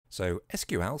So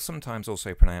SQL, sometimes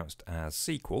also pronounced as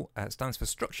SQL, stands for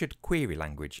Structured Query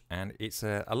Language, and it's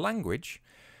a language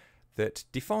that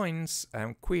defines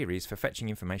queries for fetching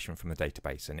information from the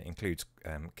database, and it includes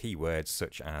keywords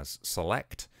such as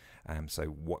select, so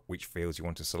which fields you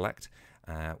want to select,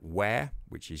 where,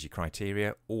 which is your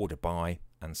criteria, order by,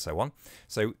 and so on.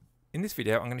 So in this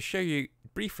video, I'm going to show you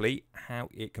briefly how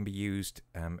it can be used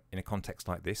in a context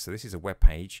like this. So this is a web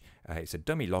page. It's a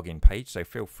dummy login page, so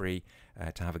feel free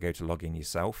to have a go to log in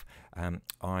yourself.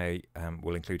 I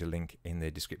will include a link in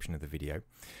the description of the video.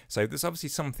 So there's obviously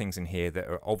some things in here that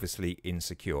are obviously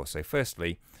insecure. So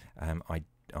firstly, I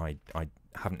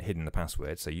haven't hidden the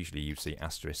password, so usually you see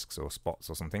asterisks or spots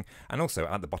or something, and also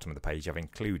at the bottom of the page I've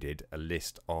included a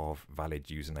list of valid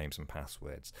usernames and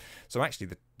passwords. So actually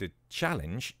the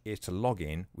challenge is to log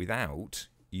in without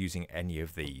using any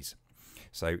of these.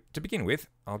 So to begin with,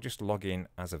 I'll just log in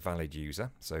as a valid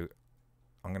user. So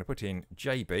I'm going to put in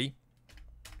JB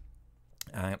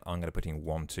and I'm going to put in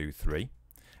 123,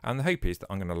 and the hope is that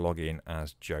I'm going to log in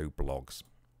as Joe Blogs.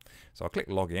 So I'll click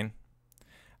login,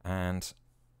 and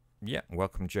yeah,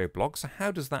 welcome Joe Blogs. So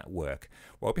how does that work?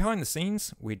 Well, behind the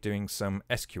scenes, we're doing some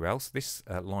SQL. So this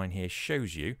line here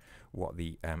shows you what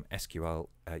the SQL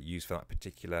used for that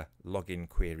particular login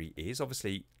query is.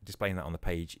 Obviously, displaying that on the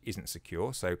page isn't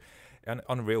secure. So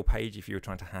on a real page, if you were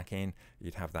trying to hack in,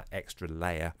 you'd have that extra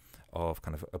layer of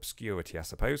kind of obscurity, I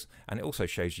suppose. And it also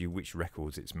shows you which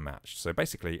records it's matched. So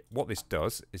basically, what this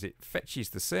does is it fetches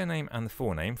the surname and the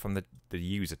forename from the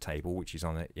user table, which is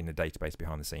in the database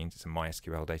behind the scenes. It's a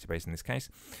MySQL database in this case,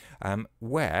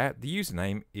 where the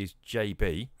username is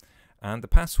JB and the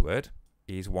password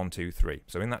is 123.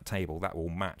 So in that table, that will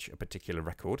match a particular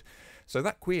record. So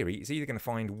that query is either going to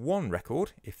find one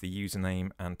record if the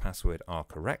username and password are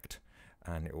correct,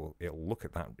 and it'll look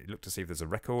at that, look to see if there's a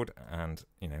record, and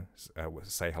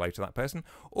say hello to that person,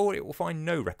 or it will find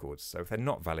no records. So if they're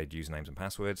not valid usernames and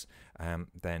passwords,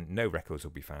 then no records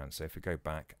will be found. So if we go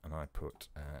back and I put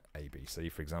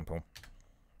ABC, for example,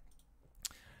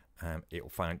 it will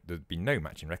find there'd be no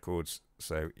matching records,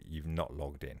 so you've not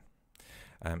logged in.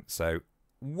 So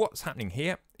what's happening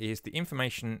here is the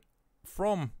information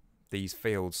from these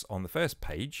fields on the first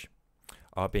page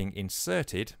are being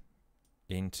inserted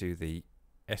into the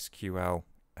SQL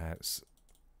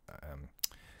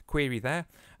query there,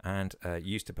 and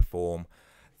used to perform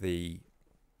the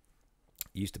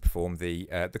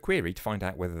query to find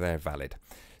out whether they're valid.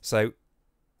 So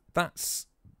that's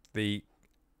the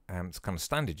kind of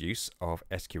standard use of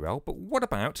SQL. But what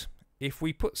about if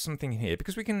we put something in here?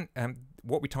 Because we can,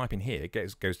 what we type in here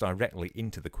goes directly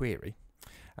into the query.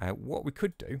 What we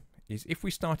could do is, if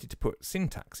we started to put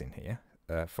syntax in here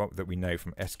that we know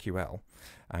from SQL,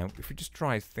 if we just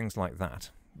try things like that,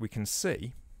 we can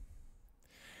see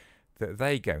that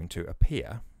they're going to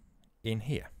appear in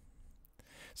here.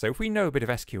 So if we know a bit of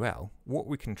SQL, what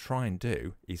we can try and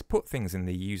do is put things in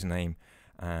the username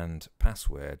and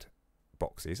password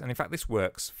boxes, and in fact this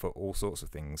works for all sorts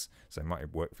of things, so it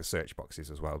might work for search boxes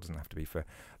as well, it doesn't have to be for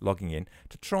logging in,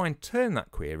 to try and turn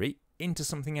that query into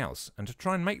something else, and to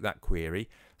try and make that query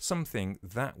something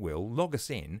that will log us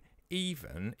in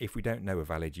even if we don't know a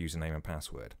valid username and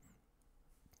password.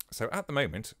 So at the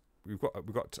moment we've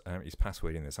got his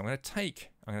password in this. I'm going to take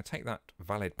that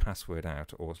valid password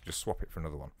out, or just swap it for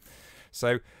another one.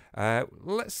 So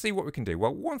let's see what we can do.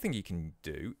 Well, one thing you can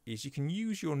do is you can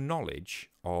use your knowledge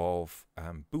of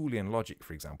Boolean logic,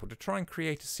 for example, to try and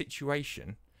create a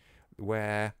situation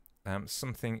where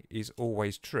something is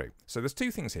always true. So there's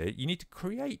two things here. You need to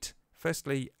create,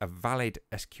 firstly, a valid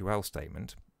SQL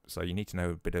statement. So you need to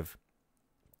know a bit of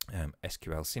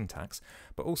SQL syntax,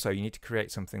 but also you need to create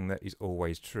something that is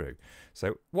always true.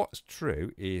 So what's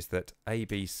true is that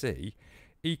ABC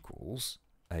equals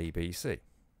ABC.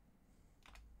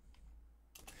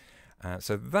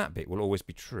 So that bit will always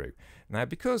be true. Now,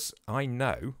 because I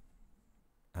know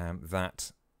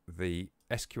that the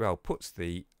SQL puts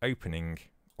the opening,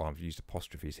 well, I've used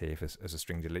apostrophes here as a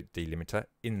string delimiter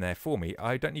in there for me,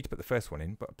 I don't need to put the first one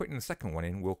in, but putting the second one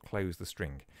in will close the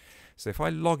string. So if I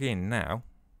log in now,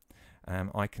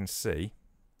 I can see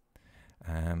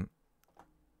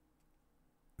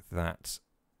that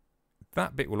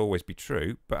bit will always be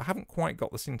true, but I haven't quite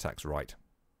got the syntax right.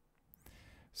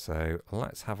 So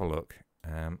let's have a look,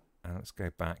 and let's go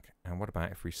back, and what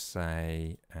about if we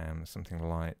say something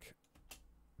like,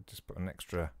 just put an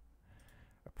extra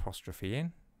apostrophe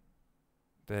in.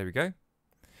 There we go.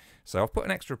 So I've put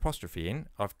an extra apostrophe in.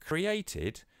 I've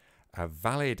created a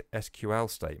valid SQL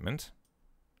statement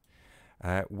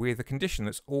with a condition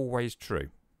that's always true.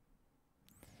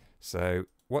 So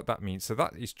what that means, so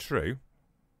that is true.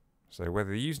 So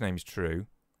whether the username is true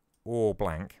or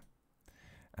blank.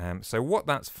 So what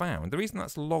that's found, the reason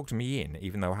that's logged me in,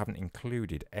 even though I haven't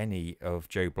included any of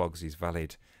Joe Bloggs'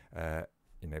 valid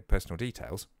personal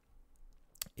details,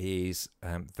 is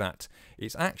that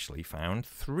it's actually found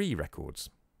 3 records,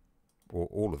 or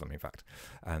all of them in fact.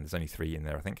 There's only 3 in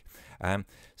there, I think.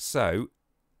 So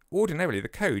ordinarily the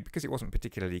code, because it wasn't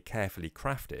particularly carefully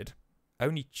crafted,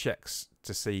 only checks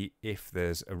to see if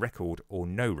there's a record or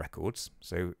no records.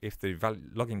 So if the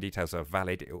login details are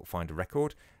valid, it will find a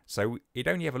record. So it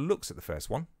only ever looks at the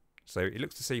first one. So it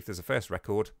looks to see if there's a first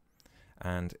record,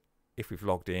 and if we've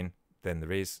logged in, then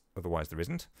there is, otherwise there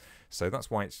isn't. So that's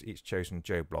why it's chosen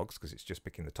Joe Bloggs, because it's just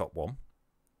picking the top one.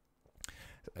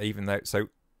 Even though, so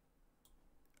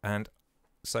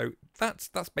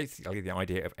that's basically the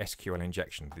idea of SQL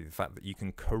injection, the fact that you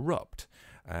can corrupt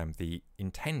the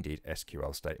intended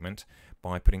SQL statement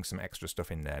by putting some extra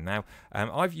stuff in there. Now,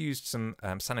 I've used some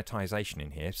sanitization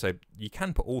in here, so you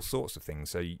can put all sorts of things.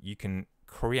 So you can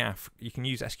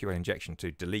use SQL injection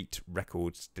to delete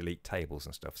records, delete tables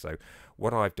and stuff. So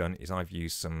what I've done is I've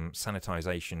used some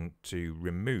sanitization to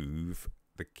remove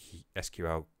the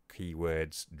SQL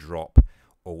keywords drop,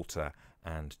 alter,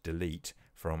 and delete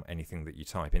from anything that you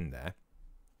type in there.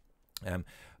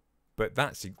 But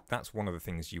that's one of the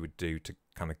things you would do to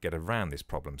kind of get around this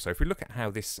problem. So if we look at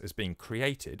how this has been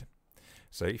created,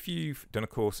 so if you've done a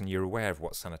course and you're aware of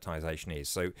what sanitization is,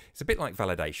 so it's a bit like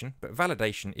validation, but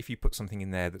validation, if you put something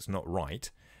in there that's not right,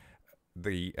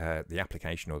 the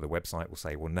application or the website will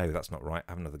say, well, no, that's not right,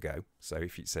 have another go. So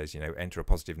if it says, enter a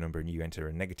positive number and you enter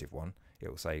a negative one, it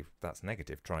will say that's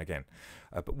negative, try again.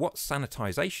 But what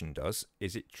sanitization does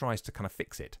is it tries to kind of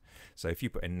fix it. So if you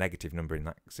put a negative number in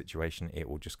that situation, it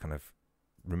will just kind of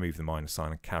remove the minus sign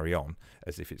and carry on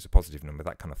as if it's a positive number,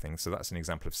 that kind of thing. So that's an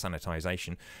example of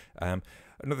sanitization.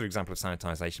 Another example of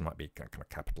sanitization might be kind of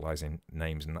capitalizing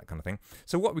names and that kind of thing.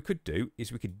 So what we could do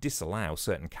is we could disallow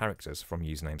certain characters from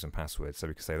usernames and passwords. So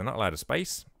we could say they're not allowed a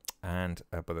space, and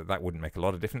but that wouldn't make a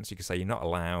lot of difference. You could say you're not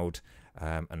allowed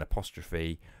an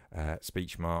apostrophe,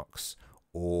 speech marks,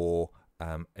 or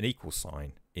an equal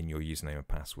sign in your username and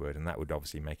password, and that would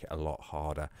obviously make it a lot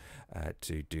harder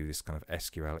to do this kind of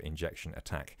SQL injection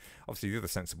attack. Obviously the other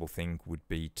sensible thing would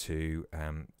be to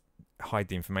hide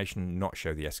the information, not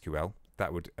show the SQL.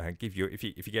 That would give you, if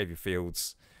you gave your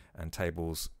fields and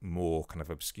tables more kind of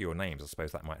obscure names, I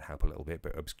suppose that might help a little bit,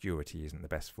 but obscurity isn't the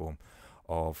best form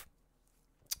of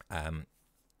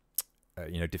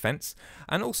defense.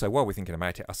 And also, while we're thinking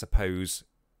about it, I suppose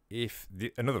if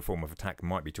another form of attack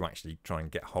might be to actually try and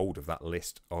get hold of that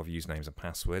list of usernames and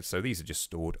passwords. So these are just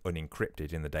stored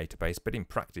unencrypted in the database, but in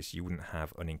practice you wouldn't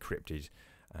have unencrypted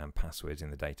passwords in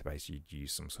the database. You'd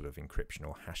use some sort of encryption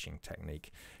or hashing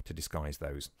technique to disguise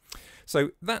those. So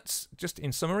that's just,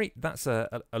 in summary, that's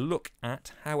a look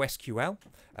at how SQL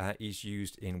is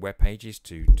used in web pages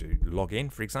to log in,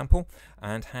 for example,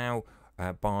 and how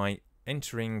by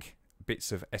entering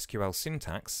bits of SQL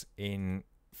syntax in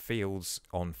fields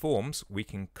on forms, we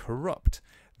can corrupt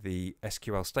the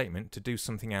SQL statement to do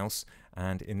something else,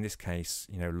 and in this case,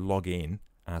 log in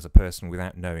as a person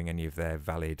without knowing any of their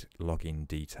valid login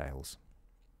details.